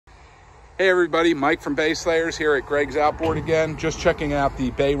Hey everybody, Mike from Bay Slayers here at Greg's Outboard again. Just checking out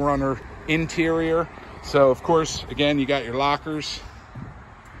the BayRunner interior. So of course, again, you got your lockers.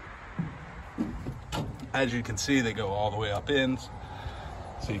 As you can see, they go all the way up in.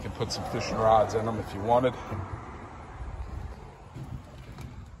 So you can put some fishing rods in them if you wanted.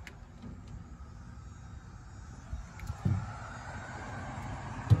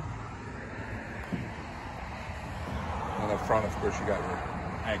 And up front, of course, you got your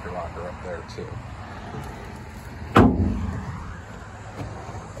anchor locker up there too.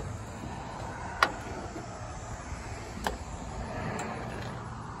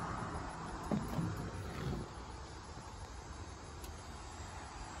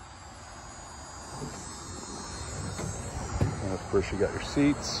 And of course you got your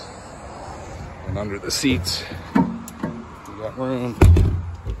seats, and under the seats you got room.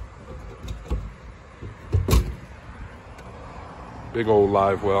 Big old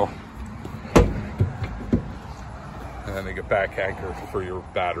live well. And then they get back anchor for your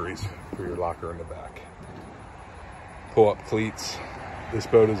batteries, for your locker in the back. Pull up cleats. This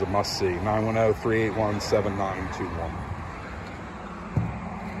boat is a must see. 910-381-7921.